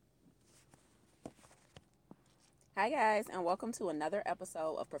Hi, guys, and welcome to another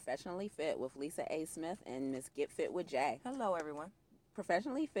episode of Professionally Fit with Lisa A. Smith and Miss Get Fit with Jaye. Hello, everyone.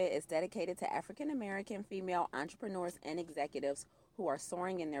 Professionally Fit is dedicated to African American female entrepreneurs and executives who are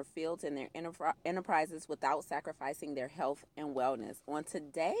soaring in their fields and their enterprises without sacrificing their health and wellness. On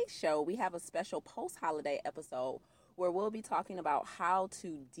today's show, we have a special post-holiday episode where we'll be talking about how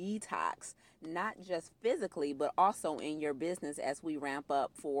to detox, not just physically, but also in your business as we ramp up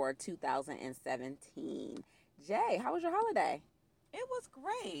for 2017. Jaye, how was your holiday? It was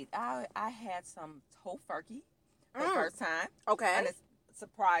great. I had some tofurkey for the first time. Okay. And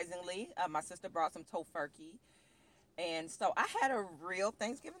surprisingly, my sister brought some tofurkey. And so I had a real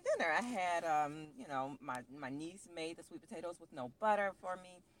Thanksgiving dinner. I had, my niece made the sweet potatoes with no butter for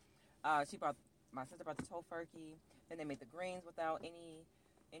me. My sister brought the tofurkey. Then they made the greens without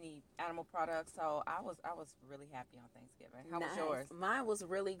any animal products. So I was really happy on Thanksgiving. How was yours? Mine was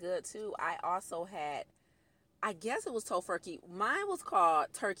really good too. I also had, I guess it was tofurkey. Mine was called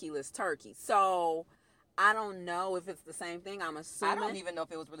turkeyless turkey. So I don't know if it's the same thing. I'm assuming. I don't even know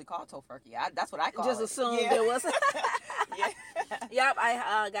if it was really called tofurkey. That's what I call it. Just assumed Yeah. it was. Yeah. Yep,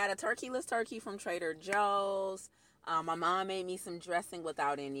 I got a turkeyless turkey from Trader Joe's. My mom made me some dressing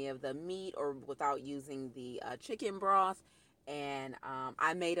without any of the meat or without using the chicken broth. And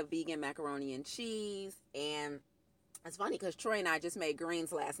I made a vegan macaroni and cheese. And it's funny because Troy and I just made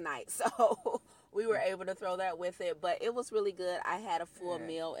greens last night. So we were able to throw that with it. But it was really good. I had a full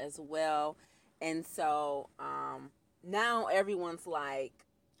meal as well. And so now everyone's like,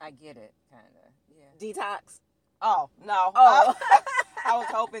 I get it, kind of. Yeah. detox. Oh, no. Oh. I was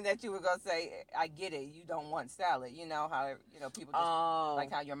hoping that you were going to say, I get it. You don't want salad. You know how, people just,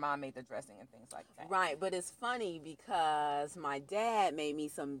 like how your mom made the dressing and things like that. Right. But it's funny because my dad made me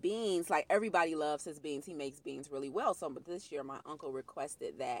some beans. Like everybody loves his beans. He makes beans really well. So but this year my uncle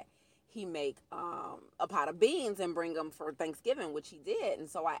requested that he make a pot of beans and bring them for Thanksgiving, which he did. And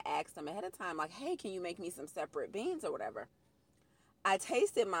so I asked him ahead of time, like, hey, can you make me some separate beans or whatever? I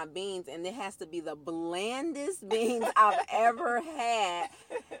tasted my beans, and it has to be the blandest beans I've ever had.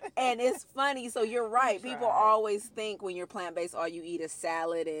 And it's funny. So you're right. People always think when you're plant-based, all you eat is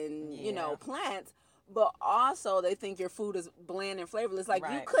salad and, plants. But also they think your food is bland and flavorless. Like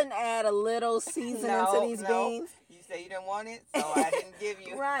you couldn't add a little seasoning to these beans. You say you didn't want it, so I didn't give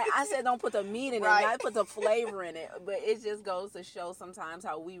you. Right. I said don't put the meat in it, not put the flavor in it. But it just goes to show sometimes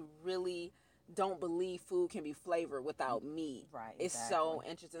how we really don't believe food can be flavored without meat. Right. It's so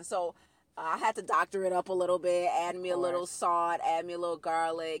interesting. So I had to doctor it up a little bit, add me a little salt, add me a little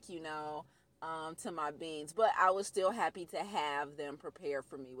garlic, to my beans. But I was still happy to have them prepared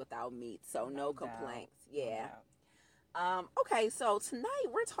for me without meat. So no complaints. Yeah. Okay, so tonight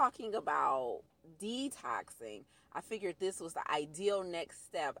we're talking about detoxing. I figured this was the ideal next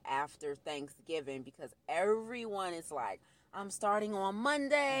step after Thanksgiving because everyone is like, I'm starting on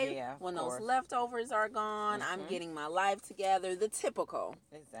Monday when those leftovers are gone. Mm-hmm. I'm getting my life together. The typical.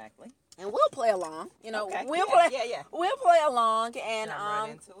 Exactly. And we'll play along. Okay. We'll play along, and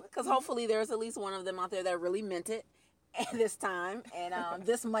because hopefully there's at least one of them out there that really meant it this time. And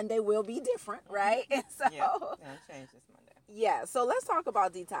this Monday will be different, right? And so gonna change this Monday. Yeah. So let's talk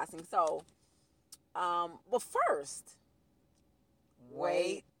about detoxing. So, but first,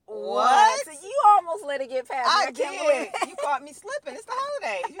 wait. What? You almost let it get past me. I did. You caught me slipping. It's the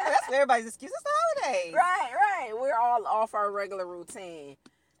holidays. That's everybody's excuse. It's the holidays. Right. We're all off our regular routine.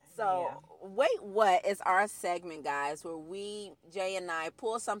 So, Wait What is our segment, guys, where we, Jaye and I,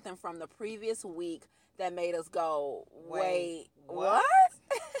 pull something from the previous week that made us go, wait, what?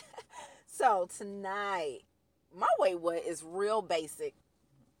 So, tonight, my Wait What is real basic.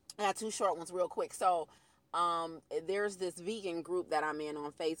 I got two short ones real quick. So, there's this vegan group that I'm in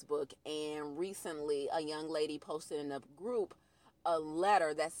on Facebook, and recently a young lady posted in the group a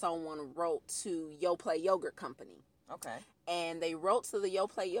letter that someone wrote to Yoplait Yogurt Company. Okay. And they wrote to the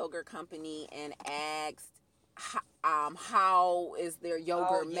Yoplait Yogurt Company and asked how is their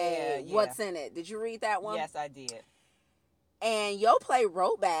yogurt made? Yeah. What's in it? Did you read that one? Yes, I did. And Yoplait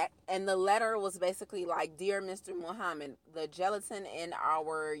wrote back, and the letter was basically like, Dear Mr. Muhammad, the gelatin in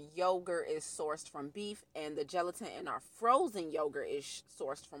our yogurt is sourced from beef, and the gelatin in our frozen yogurt is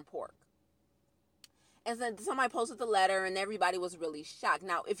sourced from pork. And then somebody posted the letter, and everybody was really shocked.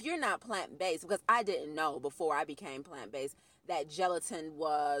 Now, if you're not plant-based, because I didn't know before I became plant-based that gelatin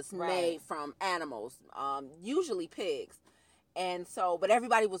was made from animals, usually pigs. And so, but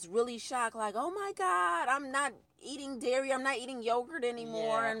everybody was really shocked, like, oh my God, I'm not eating dairy, I'm not eating yogurt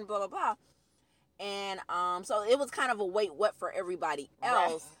anymore, and blah, blah, blah. And so it was kind of a wait what for everybody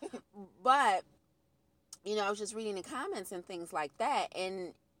else. But, I was just reading the comments and things like that.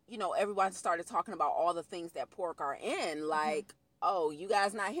 And, everyone started talking about all the things that pork are in. Like, oh, you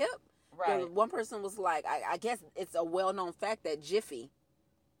guys not hip? Right. One person was like, I guess it's a well-known fact that Jiffy,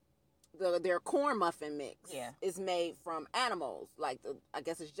 their corn muffin mix, is made from animals. Like, I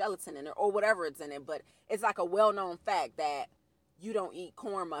guess it's gelatin in it or whatever it's in it. But it's like a well-known fact that you don't eat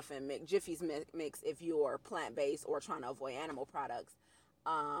corn muffin mix, Jiffy's mix, if you're plant-based or trying to avoid animal products.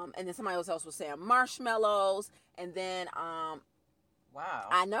 And then somebody else was saying marshmallows, and then wow,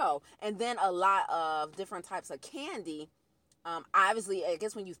 I know, and then a lot of different types of candy. Obviously, I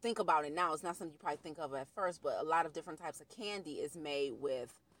guess when you think about it now, it's not something you probably think of at first, but a lot of different types of candy is made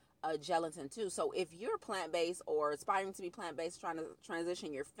with gelatin too. So if you're plant-based or aspiring to be plant-based, trying to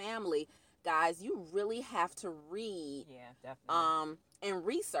transition your family, guys, you really have to read, definitely, and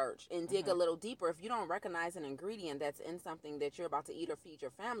research and dig a little deeper. If you don't recognize an ingredient that's in something that you're about to eat or feed your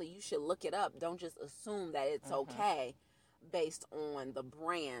family, you should look it up. Don't just assume that it's okay based on the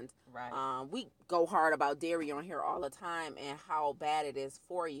brand. Right. We go hard about dairy on here all the time and how bad it is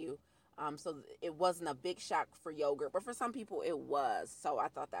for you. So it wasn't a big shock for yogurt, but for some people it was. So I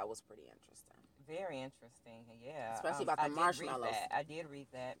thought that was pretty interesting. Very interesting, yeah. Especially about the marshmallows. I did read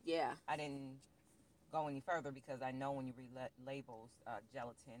that. Yeah. I didn't go any further because I know when you read labels,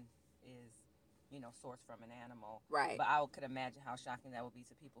 gelatin is, sourced from an animal. Right. But I could imagine how shocking that would be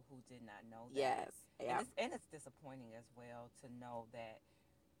to people who did not know that. Yes. Yeah. And it's disappointing as well to know that,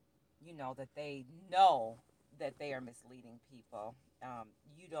 that they know that they are misleading people.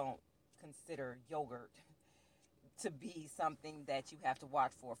 You don't consider yogurt to be something that you have to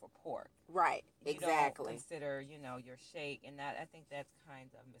watch for pork. Right. Exactly. You don't consider, your shake, and that, I think that's kind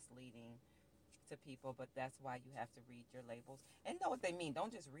of misleading to people, but that's why you have to read your labels and know what they mean.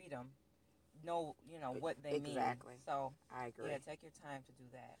 Don't just read them. Know, what they mean. Exactly. So I agree. Yeah, take your time to do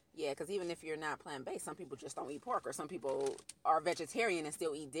that. Yeah, because even if you're not plant-based, some people just don't eat pork, or some people are vegetarian and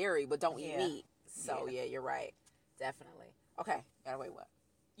still eat dairy but don't eat meat. So yeah, you're right. Definitely. Okay, gotta wait. What?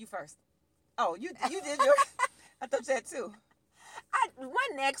 You first. Oh, you did yours. I thought you had two. My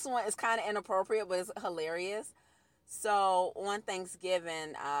next one is kind of inappropriate, but it's hilarious. So on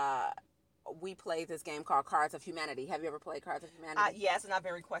Thanksgiving, we played this game called Cards of Humanity. Have you ever played Cards of Humanity? Yes, and I've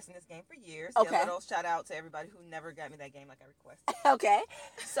been requesting this game for years. Okay. Yeah, little shout out to everybody who never got me that game like I requested. Okay.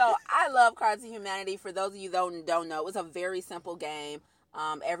 So I love Cards of Humanity. For those of you who don't know, it's a very simple game.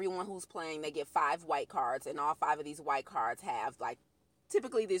 Everyone who's playing, they get 5 white cards, and all 5 of these white cards have, like,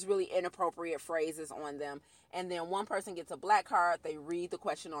 typically these really inappropriate phrases on them. And then one person gets a black card. They read the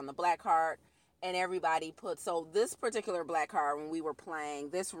question on the black card, and everybody puts. So this particular black card, when we were playing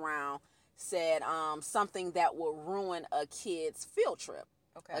this round, said something that would ruin a kid's field trip.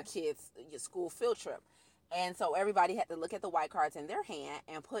 Okay. A kid's school field trip. And so everybody had to look at the white cards in their hand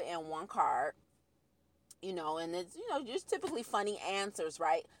and put in one card, and it's, just typically funny answers,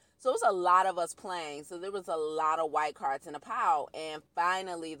 right? So it was a lot of us playing. So there was a lot of white cards in a pile. And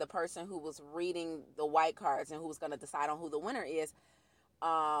finally, the person who was reading the white cards and who was going to decide on who the winner is,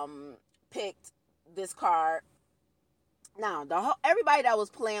 picked this card. Now, everybody that was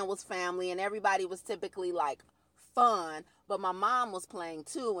playing was family, and everybody was typically, like, fun. But my mom was playing,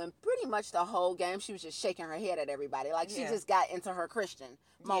 too, and pretty much the whole game, she was just shaking her head at everybody. Like, she just got into her Christian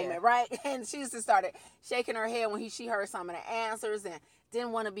moment, right? And she just started shaking her head when she heard some of the answers and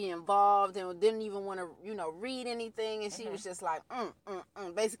didn't want to be involved and didn't even want to, read anything. And she was just like,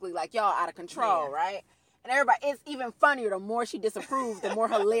 basically like, y'all out of control, right? And everybody, it's even funnier. The more she disapproved, the more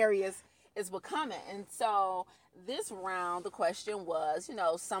hilarious it's becoming. And so this round, the question was,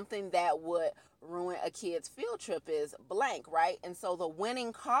 something that would ruin a kid's field trip is blank, right? And so the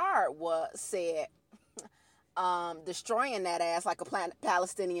winning card said, destroying that ass like a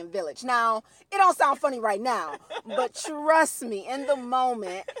Palestinian village. Now, it don't sound funny right now, but trust me, in the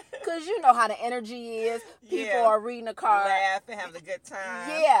moment, because you know how the energy is, people are reading a card, laughing, having a good time.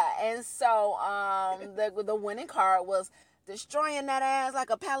 Yeah, and so the winning card was destroying that ass like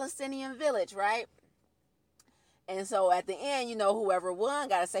a Palestinian village, right? And so at the end, whoever won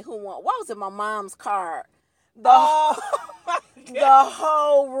got to say who won. What was it? My mom's card. The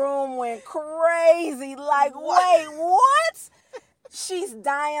whole room went crazy. Like, wait, what? She's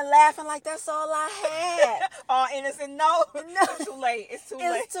dying laughing like that's all I had. All innocent. No. It's too late. It's too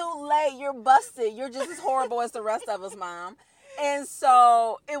late. It's too late. You're busted. You're just as horrible as the rest of us, Mom. And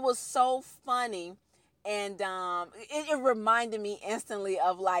so it was so funny. And it reminded me instantly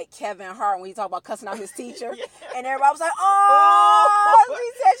of, like, Kevin Hart when he talked about cussing out his teacher. And everybody was like, oh,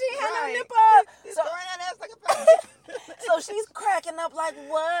 she said she had no nipple. So she's cracking up like,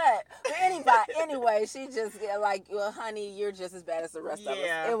 what? But anyway, she just, like, well, honey, you're just as bad as the rest of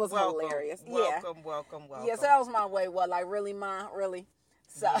us. It was hilarious. Welcome. Yeah, so that was my way. What, like, really, Ma? Really?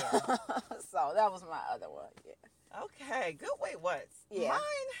 So, Yeah. so that was my other one. Yeah. Okay, good wait what's. Yeah.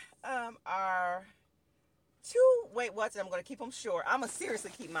 Mine are two wait what's, and I'm going to keep them short. I'm going to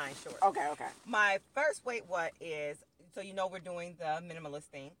seriously keep mine short. Okay. Okay. My first wait what is, so we're doing the minimalist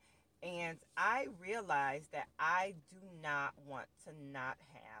thing, and I realized that I do not want to not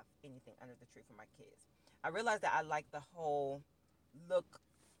have anything under the tree for my kids. I realized that I like the whole look,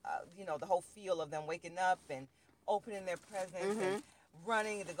 the whole feel of them waking up and opening their presents and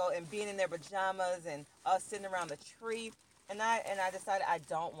running to go and being in their pajamas and us sitting around the tree. And I decided I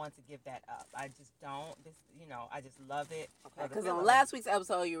don't want to give that up. I just don't. I just love it. Okay. Because on last week's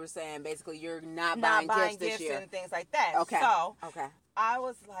episode, you were saying basically you're not buying gifts this year and things like that. Okay. So okay. I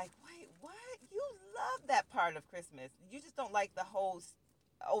was like, wait, what? You love that part of Christmas. You just don't like the whole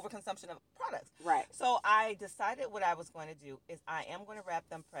overconsumption of products. Right. So I decided what I was going to do is I am going to wrap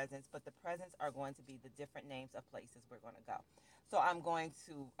them presents, but the presents are going to be the different names of places we're going to go. So I'm going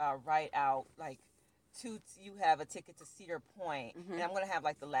to write out like you have a ticket to Cedar Point, and I'm going to have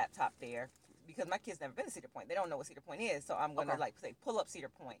like the laptop there because my kids never been to Cedar Point. They don't know what Cedar Point is, so I'm going to like say pull up Cedar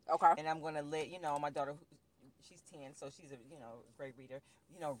Point. Okay. And I'm going to let my daughter, she's 10, so she's a great reader.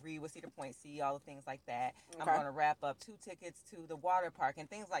 Read with Cedar Point, see all the things like that. Okay. I'm going to wrap up 2 tickets to the water park and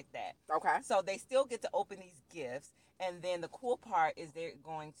things like that. Okay. So they still get to open these gifts, and then the cool part is they're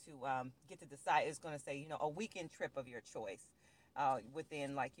going to get to decide. It's going to say a weekend trip of your choice.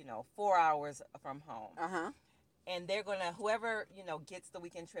 Within 4 hours from home. And they're gonna whoever gets the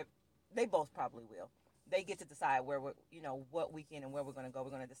weekend trip, they both probably will. They get to decide where we're what weekend and where we're gonna go. We're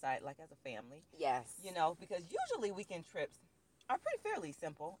gonna decide like as a family. Yes. Because usually weekend trips are fairly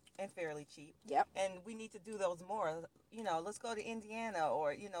simple and fairly cheap. Yep. And we need to do those more. Let's go to Indiana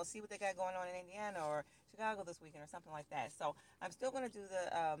or see what they got going on in Indiana or Chicago this weekend or something like that. So I'm still gonna do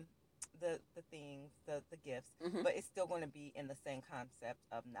the things, the gifts, but it's still going to be in the same concept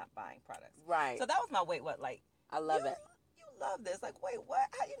of not buying products. Right. So that was my wait what. Like, I love it. You love this. Like, wait, what?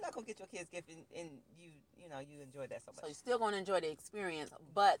 How you not going to get your kids gift and you enjoy that so much? So you're still going to enjoy the experience,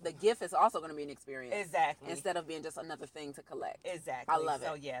 but the gift is also going to be an experience. Exactly. Instead of being just another thing to collect. Exactly. I love it.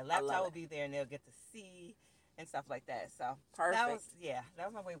 So yeah, laptop will be there and they'll get to see and stuff like that. So perfect. That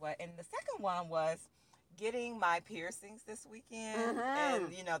was my wait what. And the second one was getting my piercings this weekend,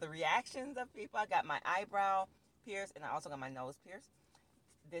 and the reactions of people. I got my eyebrow pierced, and I also got my nose pierced.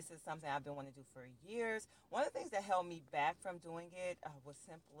 This is something I've been wanting to do for years. One of the things that held me back from doing it was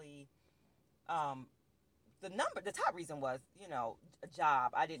simply the top reason was a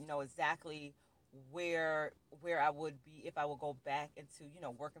job. I didn't know exactly where I would be if I would go back into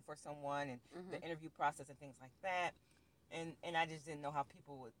working for someone and the interview process and things like that, and I just didn't know how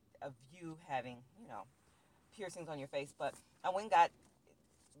people would view having piercings on your face. But I went and got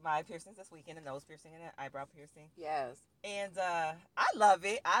my piercings this weekend, a nose piercing and an eyebrow piercing. Yes. And I love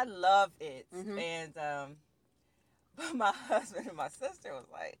it. And but my husband and my sister was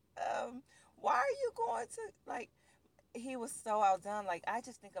like, why are you going to he was so outdone. Like, I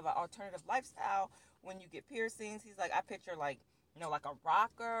just think of an alternative lifestyle when you get piercings. He's like, I picture like a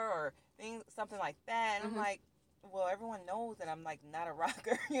rocker or something like that. And I'm like, well, everyone knows that I'm like not a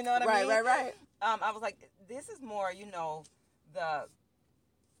rocker. You know what I mean? Right. I was like, this is more, the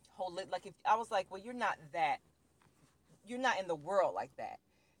whole like if I was like, well, you're not in the world like that.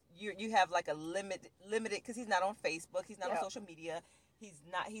 You have like a limited because he's not on Facebook, he's not on social media, he's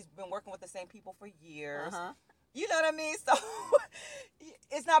been working with the same people for years. You know what I mean? So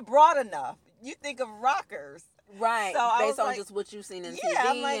it's not broad enough. You think of rockers. Right. So based on just what you've seen in TV.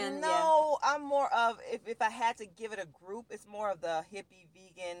 I'm like, I'm more of, if I had to give it a group, it's more of the hippie,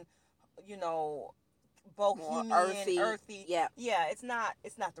 vegan, bohemian, more earthy. Yeah. Yeah, it's not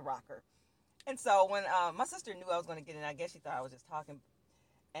the rocker. And so when my sister knew I was going to get in, I guess she thought I was just talking.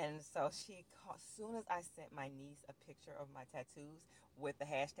 And so she called, as soon as I sent my niece a picture of my tattoos with the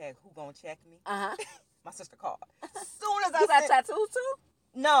hashtag who gonna check me, my sister called. As soon as you got tattoos too?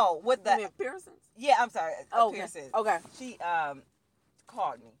 No, with the piercings. Yeah, I'm sorry. Piercings. Okay. She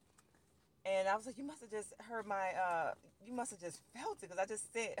called me, and I was like, you must have just heard my you must have just felt it, because I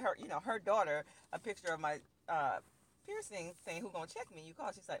just sent her, her daughter, a picture of my piercing, saying, who gonna check me? You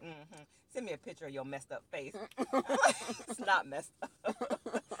called. She's like, send me a picture of your messed up face. I'm like, it's not messed up.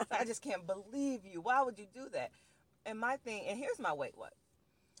 I just can't believe you. Why would you do that? And my thing, and here's my wait what.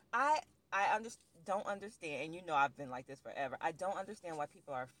 I don't understand, and I've been like this forever. I don't understand why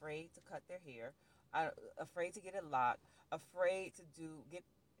people are afraid to cut their hair, afraid to get it locked, afraid to get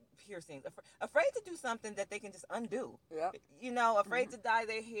piercings, afraid to do something that they can just undo. Yep. You know, afraid to dye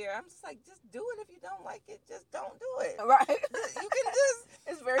their hair. I'm just like, just do it. If you don't like it, just don't do it. Right. You can just.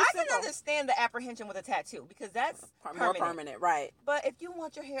 It's very I simple. can understand the apprehension with a tattoo because that's more permanent, right? But if you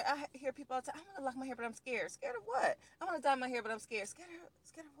want your hair, I hear people all the time. I want to lock my hair, but I'm scared. Scared of what? I want to dye my hair, but I'm scared. Scared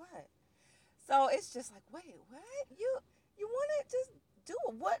of what? So it's just like, wait, what? You want it? Just do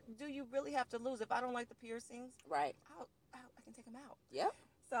it. What do you really have to lose? If I don't like the piercings, right? I can take them out. Yep.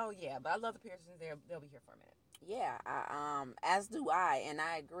 So yeah, but I love the piercings. They'll be here for a minute. Yeah, as do I, and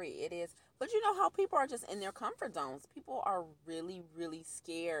I agree. It is, but you know how people are just in their comfort zones. People are really, really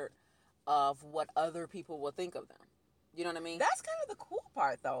scared of what other people will think of them. You know what I mean? That's kind of the cool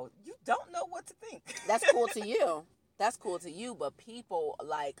part, though. You don't know what to think. That's cool to you. That's cool to you, but people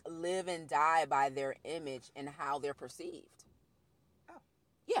like live and die by their image and how they're perceived. Oh.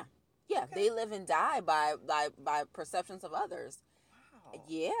 Yeah. Okay. They live and die by perceptions of others. Wow.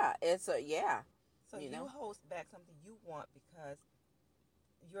 Yeah, yeah. So you host back something you want because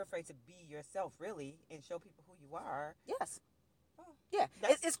you're afraid to be yourself, really, and show people who you are. Yes. Oh, yeah,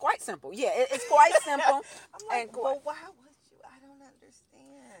 it's quite simple. Yeah, it's quite simple. I'm like, well, why would you? I don't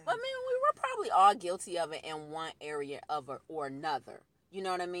understand. I mean, we were probably all guilty of it in one area or another. You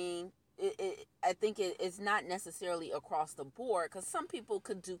know what I mean? I think it's not necessarily across the board because some people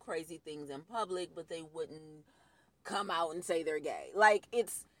could do crazy things in public, but they wouldn't come out and say they're gay. Like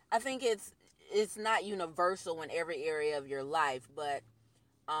I think it's not universal in every area of your life, but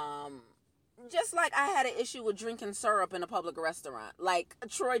just like I had an issue with drinking syrup in a public restaurant, like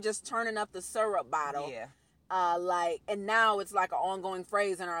Troy just turning up the syrup bottle. Yeah. And now it's like an ongoing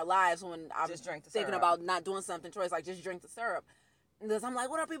phrase in our lives when I'm thinking about not doing something. Troy's like, just drink the syrup. Because I'm like,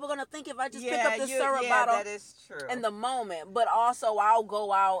 what are people going to think if I just pick up this syrup bottle? That is true. In the moment. But also I'll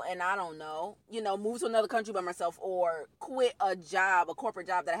go out and I don't know, move to another country by myself or quit a corporate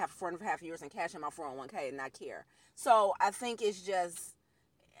job that I have for 4.5 years and cash in my 401k and not care. So I think it's just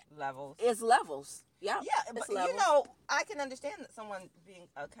levels. It's levels. Yeah. Yeah, but levels. I can understand that someone being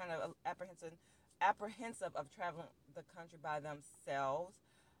kind of apprehensive of traveling the country by themselves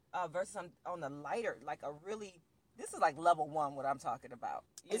versus on the lighter, like a really. This is like level 1, what I'm talking about.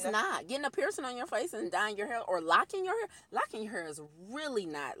 It's not. Getting a piercing on your face and dyeing your hair or locking your hair. Locking your hair is really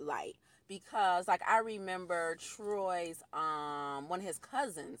not light because, like, I remember Troy's, one of his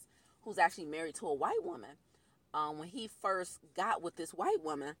cousins who's actually married to a white woman. When he first got with this white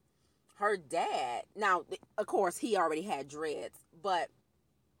woman, her dad, now, of course, he already had dreads, but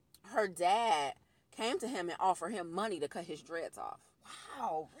her dad came to him and offered him money to cut his dreads off.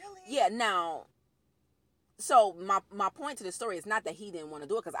 Wow, really? Yeah, now... So my point to the story is not that he didn't want to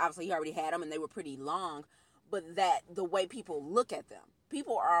do it because obviously he already had them and they were pretty long, but that the way people look at them,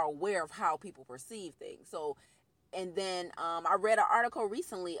 people are aware of how people perceive things. So, and then I read an article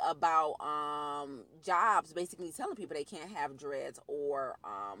recently about jobs basically telling people they can't have dreads or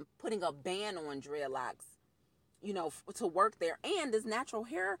putting a ban on dreadlocks, to work there. And this natural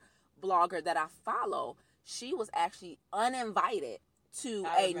hair blogger that I follow, she was actually uninvited to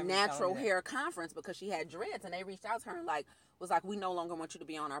a natural hair conference because she had dreads, and they reached out to her and was like, we no longer want you to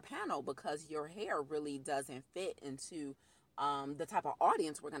be on our panel because your hair really doesn't fit into the type of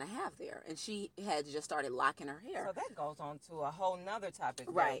audience we're going to have there. And she had just started locking her hair. So that goes on to a whole nother topic.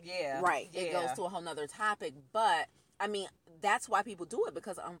 Right. Yeah. Right. Yeah. It goes to a whole nother topic. But, I mean, that's why people do it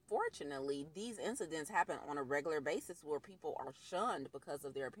because, unfortunately, these incidents happen on a regular basis where people are shunned because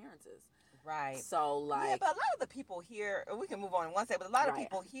of their appearances. Right. So, yeah, but a lot of the people here, we can move on in one second, but a lot of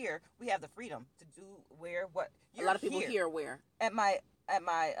people here, we have the freedom to wear what a lot of people here where? At my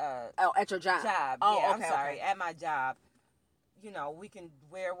at your job. Oh, yeah, okay, I'm sorry. Okay. At my job, we can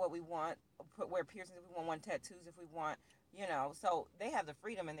wear what we want, wear piercings if we want tattoos if we want, so they have the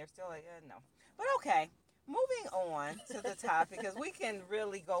freedom and they're still like, no. But okay. Moving on to the topic, because we can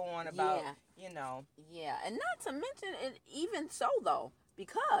really go on about, Yeah, and not to mention, it, even so, though,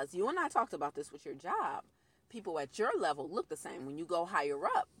 because you and I talked about this with your job, people at your level look the same. When you go higher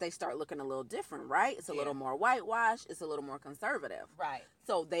up, they start looking a little different, right? It's a little more whitewashed. It's a little more conservative. Right.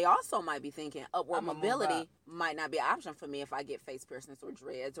 So they also might be thinking upward mobility might not be an option for me if I get face piercings or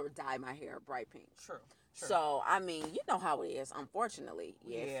dreads or dye my hair bright pink. True. So, I mean, you know how it is, unfortunately.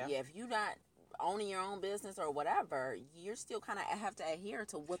 If you're not owning your own business or whatever, you're still kind of have to adhere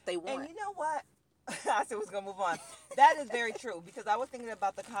to what they want. And you know what? I said we was going to move on. That is very true, because I was thinking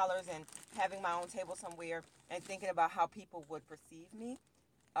about the collars and having my own table somewhere and thinking about how people would perceive me,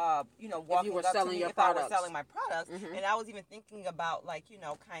 walking if you were up selling to me your if products. I was selling my products. Mm-hmm. And I was even thinking about,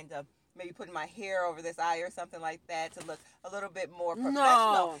 kind of maybe putting my hair over this eye or something like that to look a little bit more professional.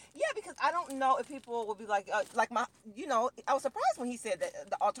 No. Yeah, because I don't know if people will be like my, I was surprised when he said that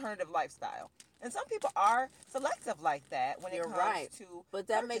the alternative lifestyle. And some people are selective like that when You're it comes right. to But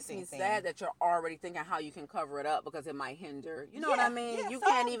that makes me purchasing sad things. that you're already thinking how you can cover it up because it might hinder. You know what I mean? Yeah, You so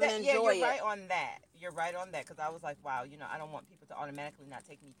can't even that, enjoy you're it. right on that. You're right on that because I was like, wow, I don't want people to automatically not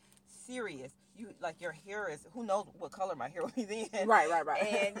take me serious. You like your hair is, who knows what color my hair will be then. Right.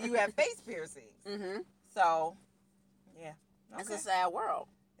 And you have face piercings. Mm-hmm. So, yeah. Okay. It's a sad world.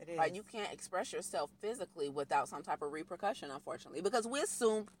 It is. Right, you can't express yourself physically without some type of repercussion, unfortunately, because we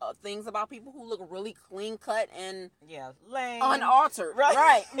assume things about people who look really clean cut and lame, unaltered.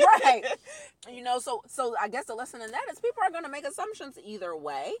 Right. So I guess the lesson in that is people are going to make assumptions either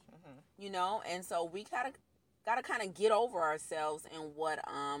way, and so we gotta kind of get over ourselves and what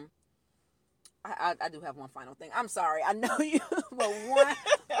I do have one final thing. I'm sorry, I know you, but one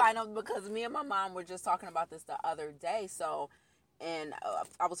final, because me and my mom were just talking about this the other day. And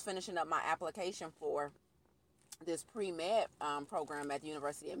I was finishing up my application for this pre-med program at the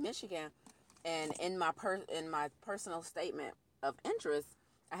University of Michigan, and in my personal statement of interest,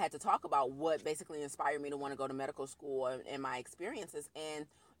 I had to talk about what basically inspired me to want to go to medical school and my experiences. And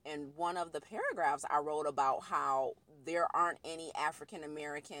in one of the paragraphs, I wrote about how there aren't any African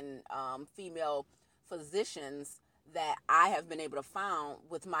American female physicians that I have been able to find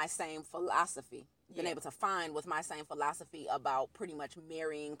with my same philosophy. Able to find with my same philosophy about pretty much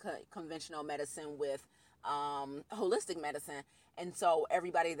marrying conventional medicine with holistic medicine. And so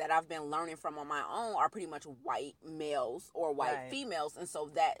everybody that I've been learning from on my own are pretty much white males or white females. And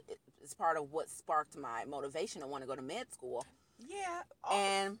so that is part of what sparked my motivation to want to go to med school. Yeah.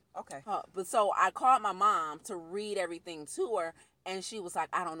 And okay. But so I called my mom to read everything to her, and she was like,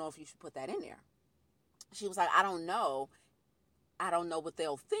 I don't know if you should put that in there. She was like, I don't know what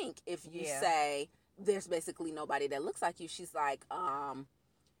they'll think if you say there's basically nobody that looks like you. She's like,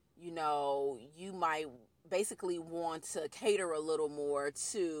 you might basically want to cater a little more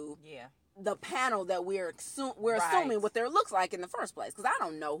to the panel that we're assuming what their looks like in the first place. Because I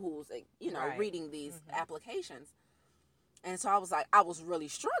don't know who's, reading these applications. And so I was really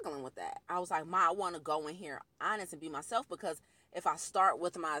struggling with that. I was like, Ma, I want to go in here honest and be myself, because if I start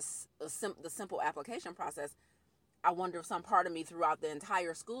with the simple application process, I wonder if some part of me throughout the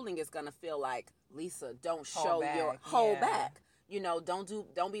entire schooling is going to feel like, Lisa, don't hold back.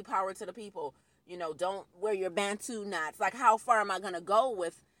 Don't be power to the people. Don't wear your Bantu knots. Like, how far am I going to go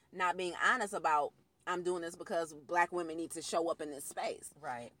with not being honest about I'm doing this because Black women need to show up in this space?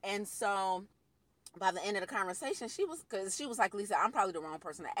 Right. And so by the end of the conversation, she was like, Lisa, I'm probably the wrong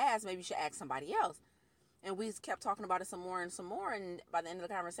person to ask. Maybe you should ask somebody else. And we kept talking about it some more. And by the end of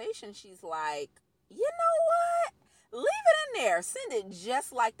the conversation, she's like, you know what? Leave it in there. Send it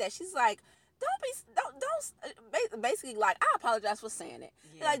just like that. She's like, don't basically, like, I apologize for saying it.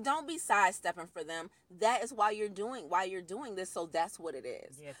 Yeah. Like, don't be sidestepping for them. That is why you're doing this. So that's what it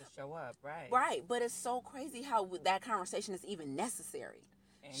is. Yeah, to show up, right? Right. But it's so crazy how that conversation is even necessary.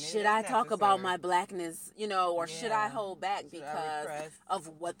 And should I talk about my blackness, or should I hold back because of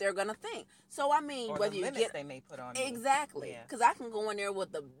what they're gonna think? So I mean, or whether the you limits they may put on exactly, because I can go in there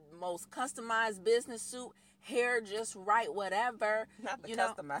with the most customized business suit, hair just right, whatever. Not the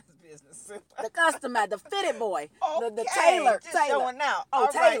customized business suit. The customized, the fitted boy, okay, the tailor, just showing out. Oh, all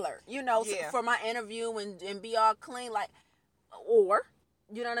tailor, right. for my interview and be all clean, like, or.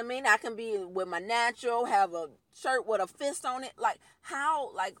 You know what I mean? I can be with my natural, have a shirt with a fist on it. Like,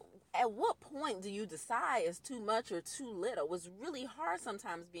 at what point do you decide it's too much or too little? It's really hard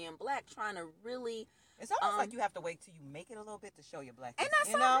sometimes being Black, trying to really... It's almost like you have to wait till you make it a little bit to show your Blackness. And that's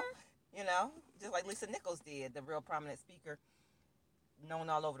just like Lisa Nichols did, the real prominent speaker, known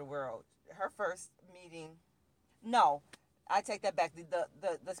all over the world. Her first meeting... No, I take that back.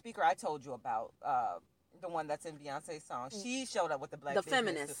 The speaker I told you about... the one that's in Beyonce's song, she showed up with the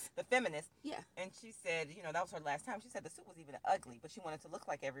feminist. The feminist. Yeah. And she said, that was her last time. She said the suit was even ugly, but she wanted to look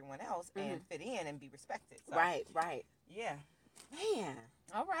like everyone else and fit in and be respected. So, right. Yeah. Man.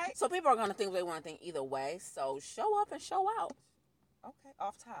 All right. So people are going to think what they want to think either way. So show up and show out. Okay.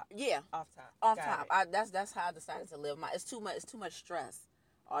 Off top. Yeah. Off top. Off top. That's how I decided to live it's too much stress.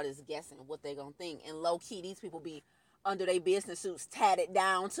 All this guessing what they going to think. And low key, these people be under their business suits, tatted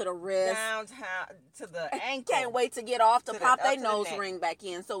down to the wrist, downtown to the ankle. Can't wait to get off to pop their nose ring back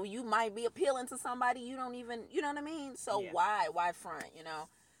in. So you might be appealing to somebody you don't even, you know what I mean? So why front?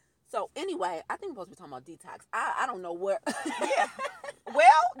 So anyway, I think we're supposed to be talking about detox. I don't know where. Yeah. Well,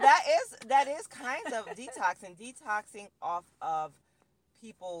 that is kind of detoxing off of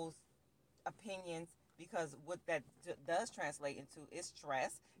people's opinions because what that does translate into is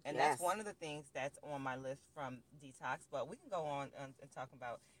stress, and Yes. that's one of the things that's on my list from detox. But we can go on and talk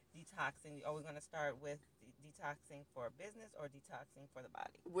about detoxing. Are we going to start with detoxing for business or detoxing for the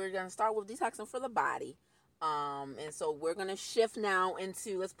body? We're going to start with detoxing for the body. And so we're going to shift now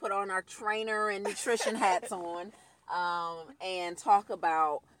into, let's put on our trainer and nutrition hats on, and talk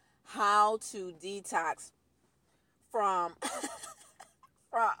about how to detox from,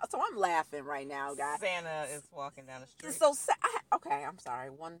 so I'm laughing right now, guys. Santa is walking down the street. So, okay, I'm sorry.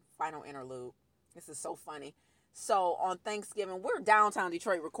 One final interlude. This is so funny. So on Thanksgiving, we're downtown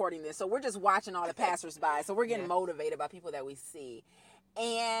Detroit recording this, so we're just watching all the passersby. So we're getting motivated by people that we see.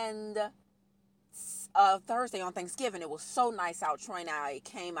 And Thursday on Thanksgiving, it was so nice out. Troy and I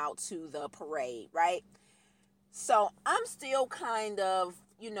came out to the parade, right? So I'm still kind of,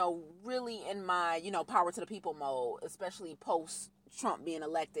 really in my, power to the people mode, especially post Trump being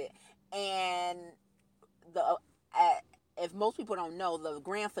elected. And if most people don't know, the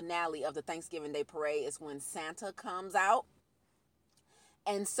grand finale of the Thanksgiving Day parade is when Santa comes out.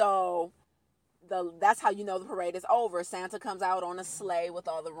 And so that's how you know the parade is over. Santa comes out on a sleigh with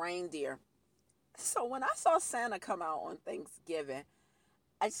all the reindeer. So when I saw Santa come out on Thanksgiving,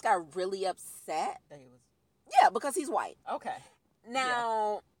 I just got really upset. Yeah, because he's white. Okay.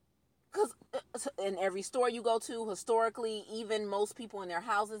 Now, because in every store you go to, historically, even most people in their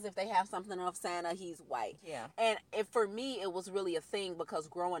houses, if they have something of Santa, he's white. Yeah. And for me, it was really a thing because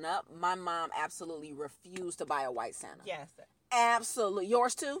growing up, my mom absolutely refused to buy a white Santa. Yes. Absolutely.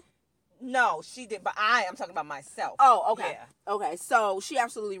 Yours too? No, she did, but I'm talking about myself. Oh, okay. Yeah. Okay, so she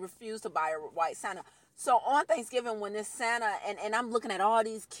absolutely refused to buy a white Santa. So on Thanksgiving, when this Santa, and I'm looking at all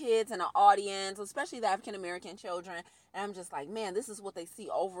these kids in the audience, especially the African-American children, and I'm just like, man, this is what they see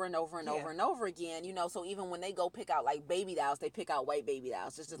over and over and over and over again, so even when they go pick out, like, baby dolls, they pick out white baby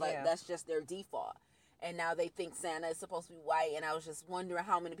dolls. It's just like, that's just their default. And now they think Santa is supposed to be white, and I was just wondering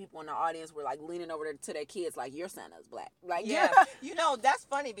how many people in the audience were, like, leaning over to their kids like, your Santa is black. Like, yeah. That's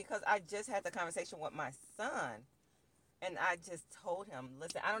funny because I just had the conversation with my son, and I just told him,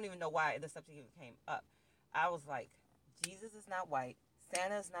 listen, I don't even know why the subject even came up. I was like, Jesus is not white.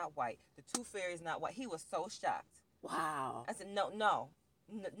 Santa is not white. The Tooth Fairy is not white. He was so shocked. Wow. I said, no,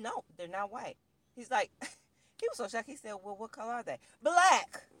 they're not white. He's like, he was so shocked. He said, well, what color are they?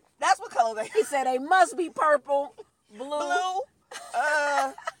 Black. That's what color they are. He said they must be purple, blue.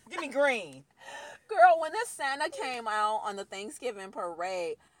 Give me green. Girl, when this Santa came out on the Thanksgiving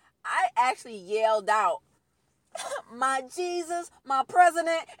parade, I actually yelled out, my Jesus, my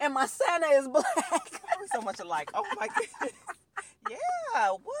president, and my Santa is black. We're so much alike. Oh my goodness. Yeah,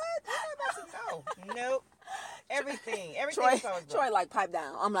 what? I'm about to know. Nope. Everything. Troy, like, pipe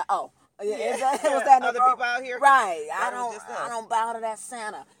down. I'm like, oh. Yeah. Was that other people out here? Right. I don't bow to that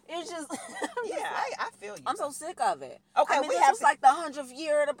Santa. It's just I feel you. I'm so sick of it. Okay, this was like the 100th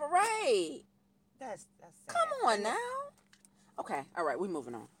year of the parade. That's sad. Come on now. Okay, all right, we're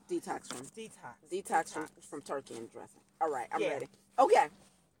moving on. Detox from turkey and dressing. All right, I'm ready. Okay.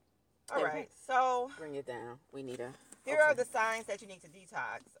 All right, so bring it down. We need a. Here are the signs that you need to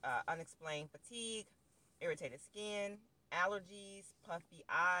detox: unexplained fatigue, irritated skin, allergies, puffy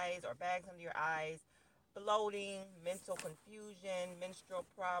eyes or bags under your eyes, bloating, mental confusion, menstrual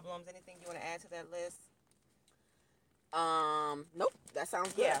problems. Anything you want to add to that list? Nope. That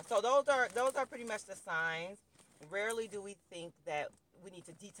sounds good. Yeah. So those are pretty much the signs. Rarely do we think that we need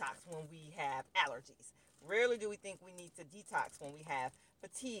to detox when we have allergies. Rarely do we think we need to detox when we have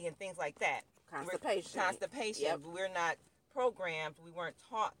fatigue and things like that. Constipation. Yep. We're not programmed. We weren't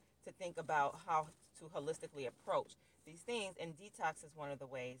taught to think about how to holistically approach these things. And detox is one of the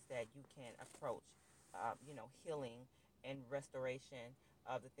ways that you can approach, healing and restoration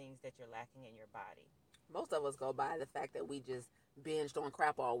of the things that you're lacking in your body. Most of us go by the fact that we just binged on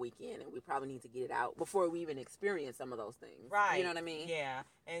crap all weekend, and we probably need to get it out before we even experience some of those things. Right. You know what I mean? Yeah.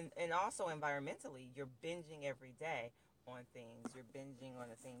 And also environmentally, you're binging every day on things. You're binging on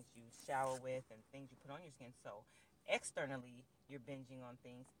the things you shower with and things you put on your skin. So externally, you're binging on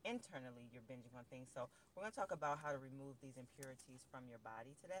things. Internally, you're binging on things. So we're going to talk about how to remove these impurities from your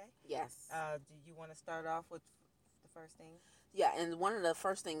body today. Yes. Do you want to start off with the first thing? Yeah, and one of the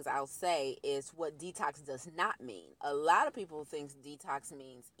first things I'll say is what detox does not mean. A lot of people think detox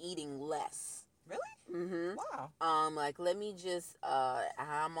means eating less. Really? Mm-hmm. Wow. Like, let me just,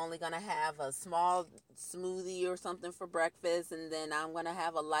 I'm only going to have a small smoothie or something for breakfast, and then I'm going to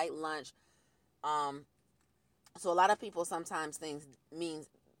have a light lunch. So a lot of people sometimes thinks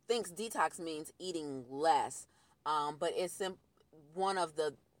detox means eating less. But it's one of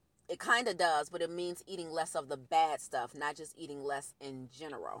the, it kind of does, but it means eating less of the bad stuff, not just eating less in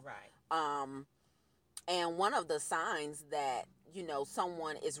general. Right. And one of the signs that,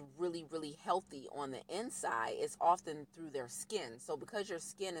 someone is really, really healthy on the inside is often through their skin. So, because your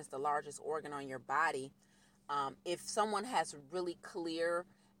skin is the largest organ on your body, if someone has really clear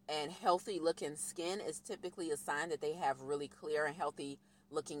and healthy looking skin, it's typically a sign that they have really clear and healthy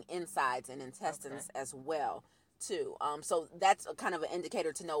looking insides and intestines as well too. So that's a kind of an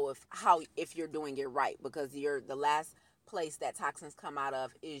indicator to know if you're doing it right, because the last place that toxins come out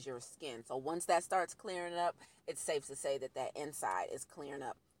of is your skin. So once that starts clearing up, it's safe to say that inside is clearing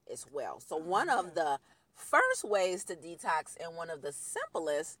up as well. So one of the first ways to detox, and one of the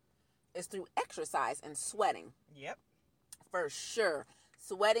simplest, is through exercise and sweating. Yep. For sure.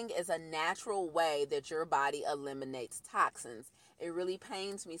 Sweating is a natural way that your body eliminates toxins. It really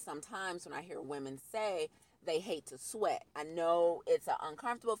pains me sometimes when I hear women say they hate to sweat. I know it's an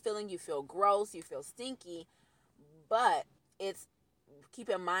uncomfortable feeling. You feel gross, you feel stinky, but keep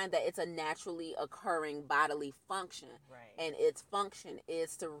in mind that it's a naturally occurring bodily function. Right. And its function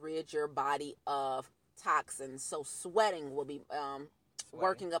is to rid your body of toxins. So sweating will be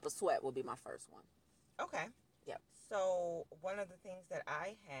working up a sweat will be my first one. Okay. Yep. So one of the things that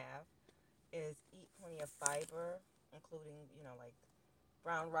I have is eat plenty of fiber, including, like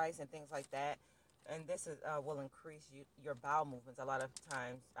brown rice and things like that. And this will increase your bowel movements. A lot of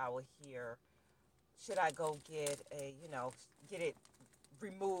times I will hear, should I go get get it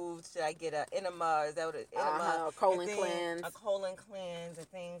removed? Should I get an enema? Is that what enema? A colon cleanse. A colon cleanse and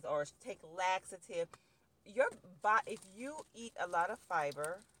things, or take laxative. Your body, if you eat a lot of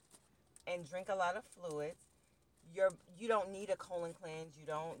fiber and drink a lot of fluids, you don't need a colon cleanse. You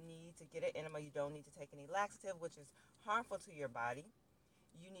don't need to get an enema. You don't need to take any laxative, which is harmful to your body.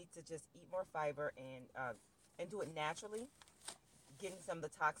 You need to just eat more fiber and do it naturally. Getting some of the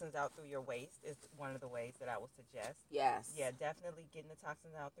toxins out through your waist is one of the ways that I would suggest. Yes. Yeah, definitely getting the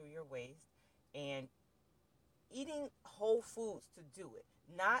toxins out through your waist, and eating whole foods to do it.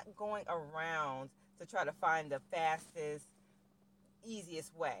 Not going around to try to find the fastest,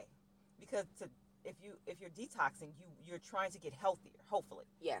 easiest way. Because if you're detoxing, you're trying to get healthier, hopefully.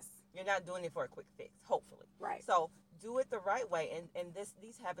 Yes. You're not doing it for a quick fix, hopefully. Right. So do it the right way, and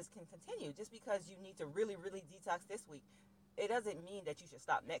these habits can continue. Just because you need to really, really detox this week, it doesn't mean that you should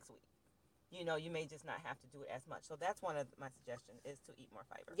stop next week. You may just not have to do it as much. So that's one of my suggestions, is to eat more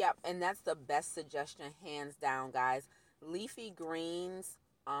fiber. Yep, and that's the best suggestion, hands down, guys. Leafy greens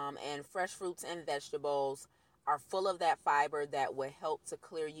and fresh fruits and vegetables are full of that fiber that will help to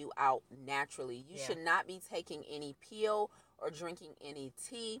clear you out naturally. You should not be taking any peel or drinking any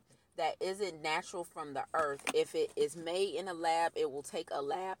tea that isn't natural from the earth. If it is made in a lab, it will take a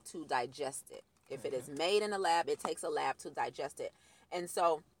lab to digest it. If it is made in a lab, it takes a lab to digest it. And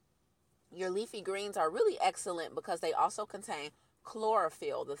so your leafy greens are really excellent because they also contain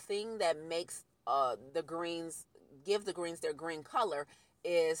chlorophyll. The thing that makes give the greens their green color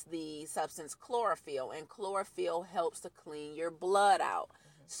is the substance chlorophyll, and chlorophyll helps to clean your blood out.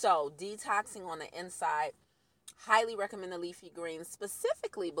 So detoxing on the inside, highly recommend the leafy greens,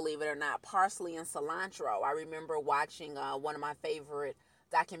 specifically, believe it or not, parsley and cilantro. I remember watching one of my favorite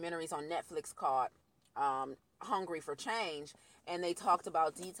documentaries on Netflix called Hungry for Change, and they talked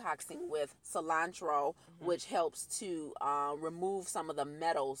about detoxing with cilantro, which helps to remove some of the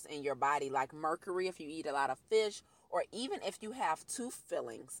metals in your body, like mercury if you eat a lot of fish, or even if you have tooth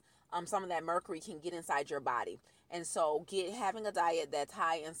fillings. Some of that mercury can get inside your body. And so having a diet that's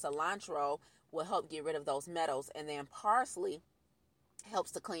high in cilantro will help get rid of those metals. And then parsley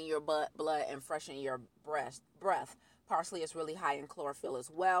helps to clean your blood and freshen your breath. Parsley is really high in chlorophyll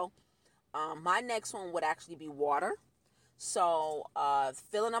as well. My next one would actually be water. So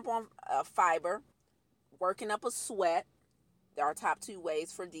filling up on fiber, working up a sweat. There are top two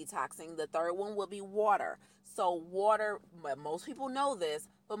ways for detoxing. The third one will be water. So water, most people know this,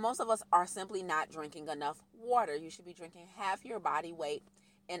 but most of us are simply not drinking enough water. You should be drinking half your body weight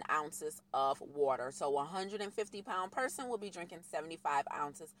in ounces of water. So a 150-pound person will be drinking 75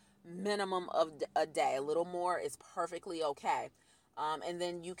 ounces minimum of a day. A little more is perfectly okay. And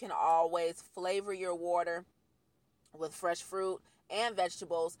then you can always flavor your water with fresh fruit and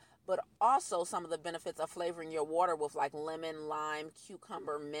vegetables, but also some of the benefits of flavoring your water with like lemon, lime,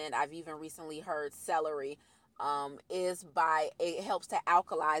 cucumber, mint. I've even recently heard celery it helps to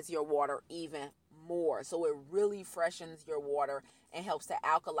alkalize your water even more. So it really freshens your water and helps to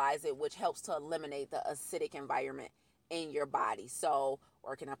alkalize it, which helps to eliminate the acidic environment in your body. So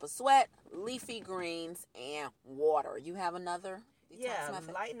working up a sweat, leafy greens, and water. You have another detox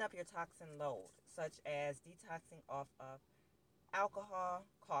method? Lighten up your toxin load, such as detoxing off of alcohol,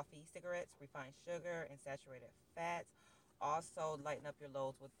 coffee, cigarettes, refined sugar, and saturated fats. also lighten up your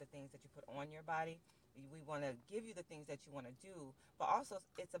loads with the things that you put on your body. We want to give you the things that you want to do, but also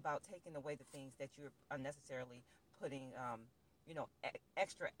it's about taking away the things that you're unnecessarily putting,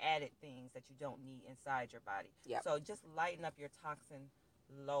 extra added things that you don't need inside your body. Yep. So just lighten up your toxin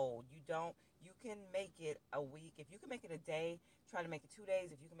load. You can make it a week. If you can make it a day, try to make it 2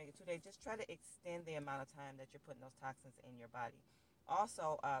 days. If you can make it 2 days, just try to extend the amount of time that you're putting those toxins in your body.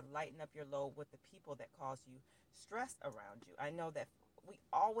 Also, lighten up your load with the people that cause you stress around you. I know that we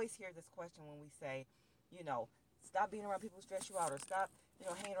always hear this question when we say, stop being around people who stress you out, or stop,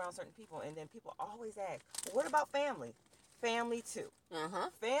 hanging around certain people. And then people always ask, well, what about family? Family too.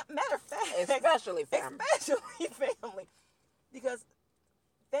 Matter of fact, especially family. Because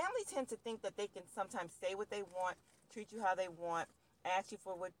family tend to think that they can sometimes say what they want, treat you how they want, ask you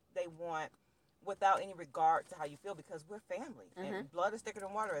for what they want, without any regard to how you feel, because we're family. And blood is thicker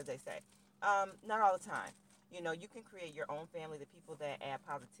than water, as they say. Not all the time. You can create your own family, the people that add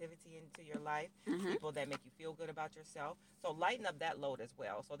positivity into your life, people that make you feel good about yourself. So lighten up that load as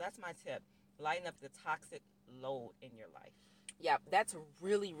well. So that's my tip. Lighten up the toxic load in your life. Yeah, that's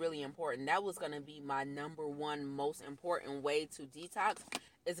really, really important. That was going to be my number one most important way to detox,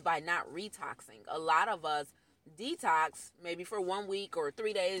 is by not retoxing. A lot of us detox maybe for 1 week or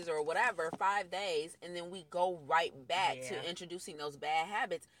 3 days or whatever, 5 days, and then we go right back to introducing those bad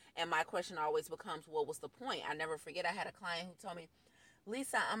habits. And my question always becomes, what was the point? I never forget, I had a client who told me,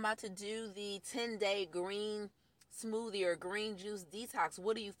 Lisa, I'm about to do the 10-day green smoothie or green juice detox.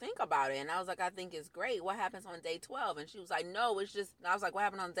 What do you think about it? And I was like, I think it's great. What happens on day 12? And she was like, no, it's just, and I was like, what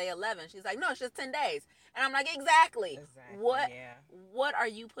happened on day 11? She's like, no, it's just 10 days. And I'm like, exactly. What are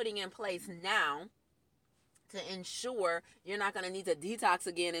you putting in place now to ensure you're not going to need to detox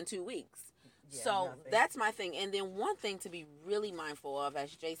again in 2 weeks? So that's my thing. And then one thing to be really mindful of,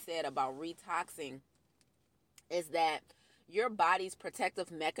 as Jay said about retoxing, is that your body's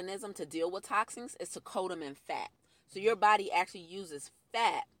protective mechanism to deal with toxins is to coat them in fat. So your body actually uses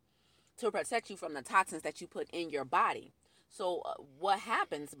fat to protect you from the toxins that you put in your body. So what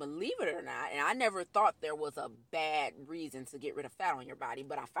happens, believe it or not, and I never thought there was a bad reason to get rid of fat on your body,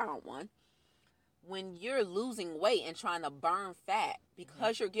 but I found one. When you're losing weight and trying to burn fat,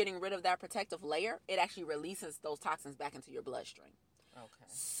 because you're getting rid of that protective layer, it actually releases those toxins back into your bloodstream. Okay.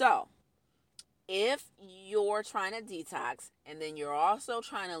 So if you're trying to detox and then you're also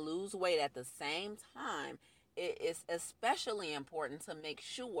trying to lose weight at the same time, it is especially important to make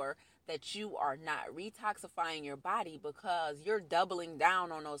sure that you are not retoxifying your body, because you're doubling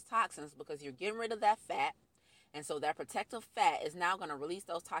down on those toxins, because you're getting rid of that fat. And so that protective fat is now going to release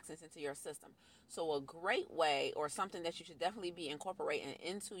those toxins into your system. So a great way, or something that you should definitely be incorporating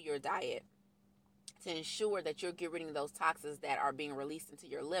into your diet to ensure that you're getting rid of those toxins that are being released into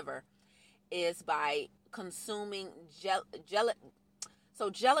your liver, is by consuming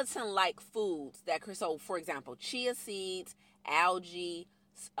gelatin-like foods. So for example, chia seeds, algae,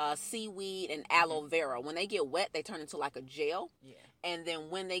 seaweed, and aloe vera. When they get wet, they turn into like a gel. Yeah. And then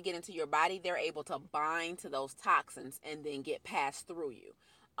when they get into your body, they're able to bind to those toxins and then get passed through you.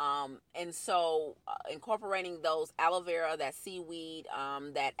 And so incorporating those aloe vera, that seaweed,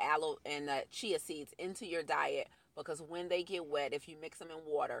 that aloe, and that chia seeds into your diet, because when they get wet, if you mix them in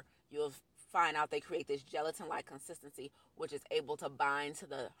water, you'll find out they create this gelatin-like consistency, which is able to bind to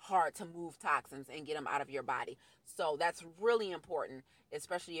the hard-to-move toxins and get them out of your body. So that's really important,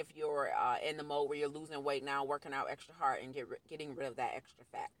 especially if you're in the mode where you're losing weight now, working out extra hard, and getting rid of that extra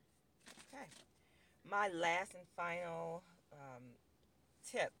fat. Okay. My last and final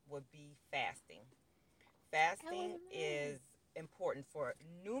tip would be fasting. Fasting is important for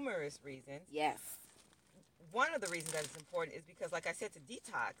numerous reasons. Yes. One of the reasons that it's important is because, like I said, to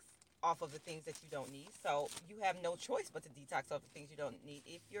detox off of the things that you don't need. So you have no choice but to detox off the things you don't need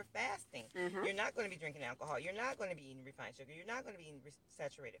if you're fasting. You're not going to be drinking alcohol. You're not going to be eating refined sugar. You're not going to be eating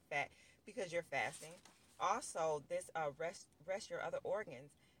saturated fat because you're fasting. Also, this rests your other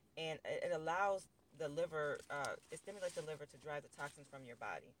organs, and it allows the liver, it stimulates the liver to drive the toxins from your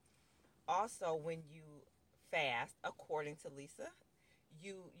body. Also, when you fast, according to Lisa,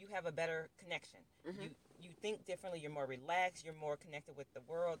 you have a better connection. You think differently. You're more relaxed. You're more connected with the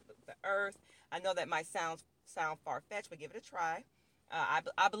world, the earth. I know that might sound far-fetched, but give it a try. I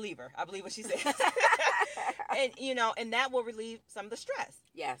believe her. I believe what she says. and that will relieve some of the stress.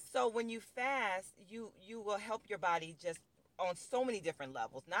 Yes. So when you fast, you will help your body just on so many different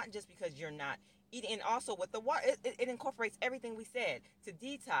levels, not just because you're not eating. And also with the water, it incorporates everything we said: to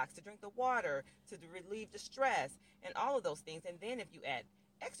detox, to drink the water, to relieve the stress, and all of those things. And then if you add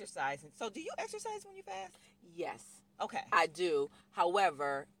exercise. So do you exercise when you fast? Yes. Okay. I do.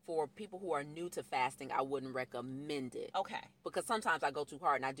 However, for people who are new to fasting, I wouldn't recommend it. Okay. Because sometimes I go too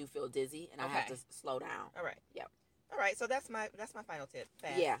hard and I do feel dizzy and I have Okay. to slow down. All right. Yep. All right. So that's my final tip.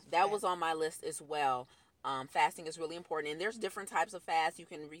 Fast. Yeah, that Fast. was on my list as well. Fasting is really important, and there's different types of fast. You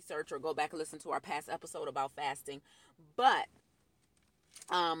can research or go back and listen to our past episode about fasting. But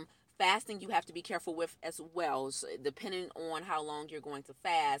fasting, you have to be careful with as well. So depending on how long you're going to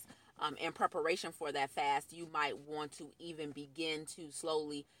fast, in preparation for that fast, you might want to even begin to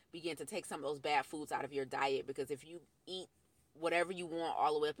slowly begin to take some of those bad foods out of your diet. Because if you eat whatever you want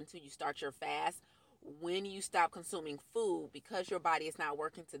all the way up until you start your fast, when you stop consuming food, because your body is not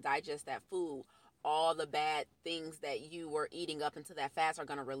working to digest that food, all the bad things that you were eating up into that fast are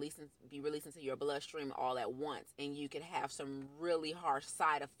going to be released into your bloodstream all at once, and you could have some really harsh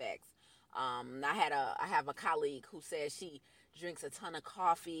side effects. I have a colleague who says she drinks a ton of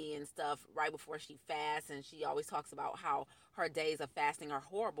coffee and stuff right before she fasts, and she always talks about how her days of fasting are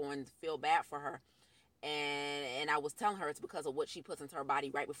horrible and feel bad for her. And I was telling her it's because of what she puts into her body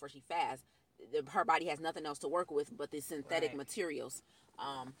right before she fasts. Her body has nothing else to work with but the synthetic materials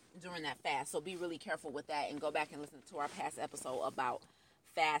during that fast. So be really careful with that and go back and listen to our past episode about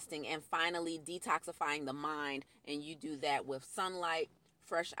fasting. And finally, detoxifying the mind. And you do that with sunlight,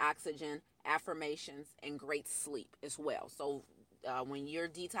 fresh oxygen, affirmations, and great sleep as well. So when you're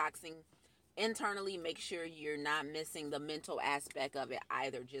detoxing internally, make sure you're not missing the mental aspect of it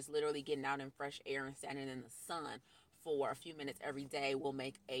either. Just literally getting out in fresh air and standing in the sun for a few minutes every day will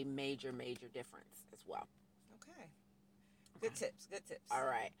make a major difference as well. Okay. Good tips. Good tips. All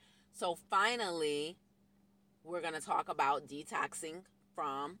right. So finally, we're going to talk about detoxing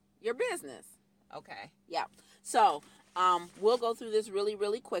from your business. Okay. Yeah. So we'll go through this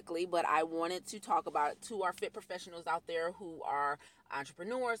really quickly, but I wanted to talk about to our fit professionals out there who are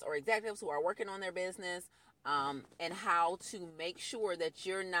entrepreneurs or executives who are working on their business, and how to make sure that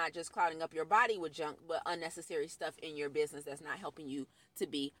you're not just clouding up your body with junk, but unnecessary stuff in your business that's not helping you to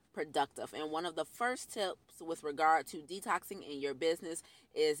be productive. And one of the first tips with regard to detoxing in your business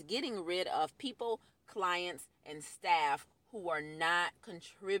is getting rid of people, clients, and staff who are not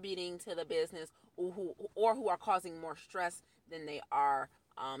contributing to the business, or who are causing more stress than they are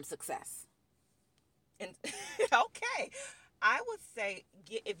success. And okay, I would say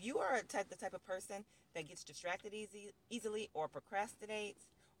if you are the type of person that gets distracted easily, or procrastinates,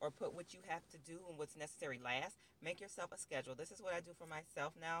 or put what you have to do and what's necessary last, make yourself a schedule. This is what I do for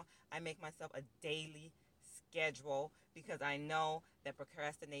myself now. I make myself a daily schedule because I know that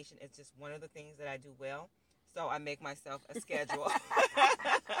procrastination is just one of the things that I do well. So I make myself a schedule.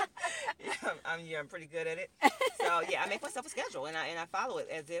 I'm pretty good at it. So yeah, I make myself a schedule and I follow it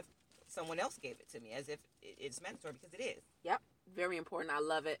as if someone else gave it to me, as if it's mandatory, because it is. Yep, very important. I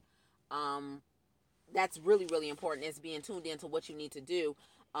love it. That's really important, is being tuned into what you need to do.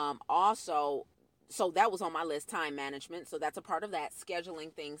 Also, so that was on my list, time management. So that's a part of that,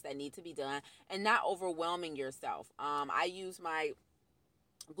 scheduling things that need to be done and not overwhelming yourself. I use my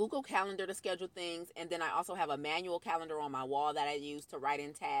Google Calendar to schedule things, and then I also have a manual calendar on my wall that I use to write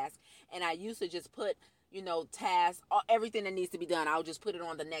in tasks. And I used to just put, tasks, everything that needs to be done, I'll just put it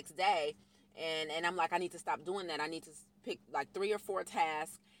on the next day. And I'm like, I need to stop doing that. I need to pick like 3 or 4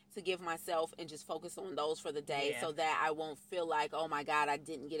 tasks to give myself and just focus on those for the day, so that I won't feel like, oh my God, I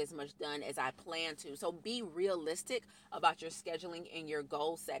didn't get as much done as I planned to. So be realistic about your scheduling and your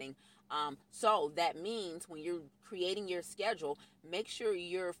goal setting. So that means when you're creating your schedule, make sure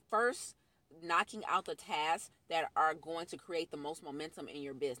you're first knocking out the tasks that are going to create the most momentum in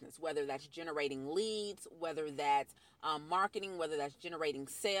your business, whether that's generating leads, whether that's marketing, whether that's generating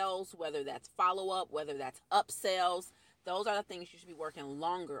sales, whether that's follow-up, whether that's upsells. Those are the things you should be working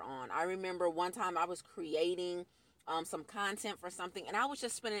longer on. I remember one time I was creating some content for something, and I was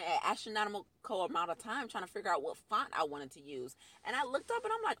just spending an astronomical amount of time trying to figure out what font I wanted to use. And I looked up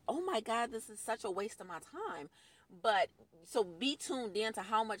and I'm like, oh my God, this is such a waste of my time. But so be tuned in to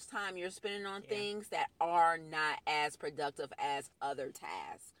how much time you're spending on things that are not as productive as other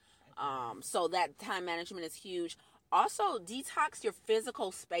tasks. So that time management is huge. Also, detox your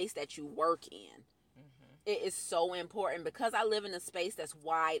physical space that you work in. It is so important because I live in a space that's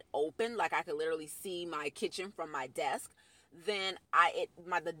wide open. Like I could literally see my kitchen from my desk. Then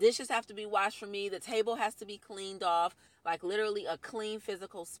the dishes have to be washed for me. The table has to be cleaned off. Like literally a clean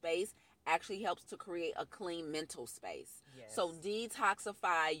physical space actually helps to create a clean mental space. Yes. So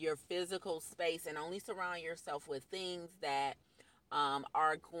detoxify your physical space and only surround yourself with things that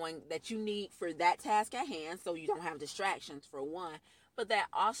that you need for that task at hand, so you don't have distractions, for one. but that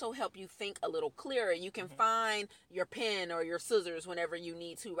also help you think a little clearer. You can find your pen or your scissors whenever you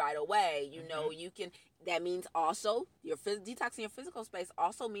need to right away. You know, you can. That means also detoxing your physical space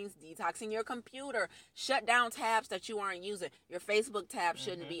also means detoxing your computer. Shut down tabs that you aren't using. Your Facebook tab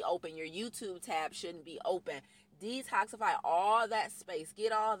shouldn't be open. Your YouTube tab shouldn't be open. Detoxify all that space.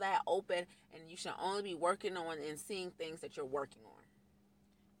 Get all that open, and you should only be working on and seeing things that you're working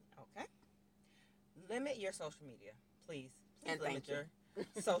on. Okay. Limit your social media, please. Please And limit thank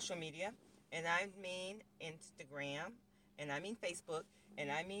your social media. And I mean Instagram, and I mean Facebook,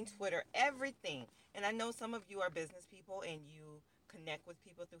 and I mean Twitter, everything. And I know some of you are business people and you connect with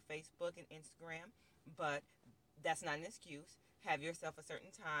people through Facebook and Instagram, but that's not an excuse. Have yourself a certain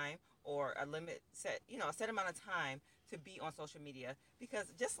time or a set amount of time to be on social media,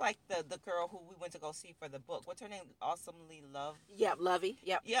 because just like the girl who we went to go see for the book, what's her name? Awesomely Love. Yep, Lovey.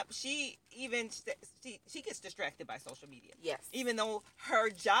 Yep. She she gets distracted by social media. Yes. Even though her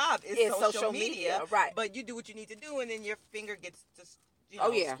job is social media, right? But you do what you need to do, and then your finger gets just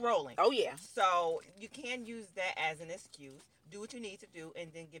scrolling. Oh yeah. So you can use that as an excuse. Do what you need to do,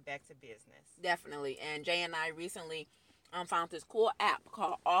 and then get back to business. Definitely. And Jay and I recently found this cool app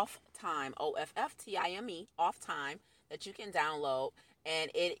called Off Time, OFFTIME, Off Time, that you can download,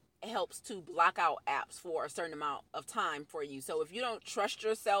 and it helps to block out apps for a certain amount of time for you. So if you don't trust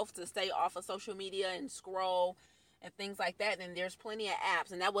yourself to stay off of social media and scroll and things like that, then there's plenty of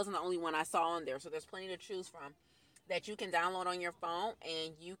apps, and that wasn't the only one I saw on there. So there's plenty to choose from that you can download on your phone,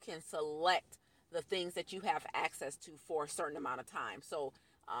 and you can select the things that you have access to for a certain amount of time. So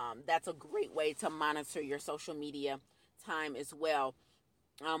that's a great way to monitor your social media time as well.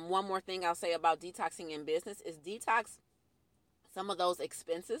 One more thing I'll say about detoxing in business is detox some of those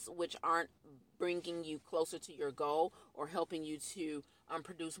expenses which aren't bringing you closer to your goal or helping you to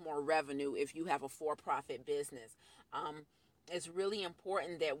produce more revenue if you have a for-profit business. It's really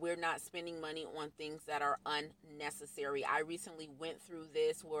important that we're not spending money on things that are unnecessary. I recently went through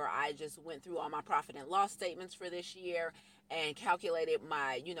this where I just went through all my profit and loss statements for this year and calculated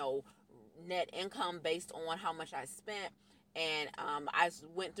my, net income based on how much I spent. And I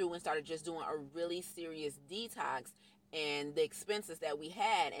went through and started just doing a really serious detox and the expenses that we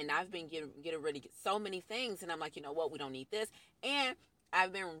had. And I've been getting rid of so many things. And I'm like, you know what? We don't need this. And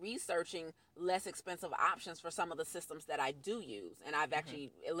I've been researching less expensive options for some of the systems that I do use. And I've actually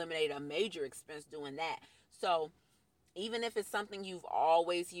eliminated a major expense doing that. So even if it's something you've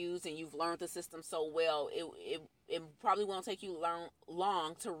always used and you've learned the system so well, it probably won't take you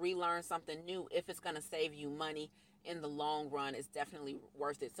long to relearn something new. If it's going to save you money in the long run, it's definitely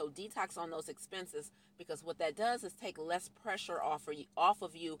worth it. So detox on those expenses, because what that does is take less pressure off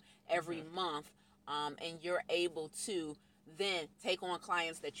of you every month, and you're able to then take on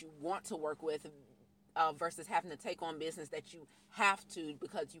clients that you want to work with versus having to take on business that you have to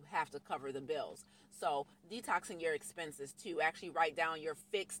because you have to cover the bills. So detoxing your expenses too. Actually write down your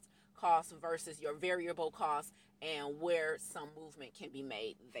fixed costs versus your variable costs and where some movement can be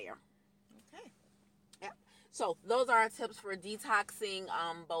made there. Okay. Yep. So those are our tips for detoxing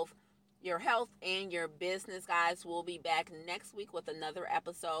both your health and your business, guys. We'll be back next week with another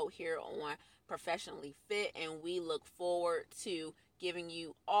episode here on Professionally Fit, and we look forward to giving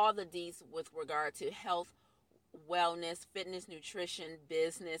you all the deets with regard to health, wellness, fitness, nutrition,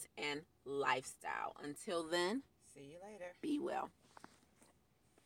 business, and lifestyle. Until then, See you later. be well.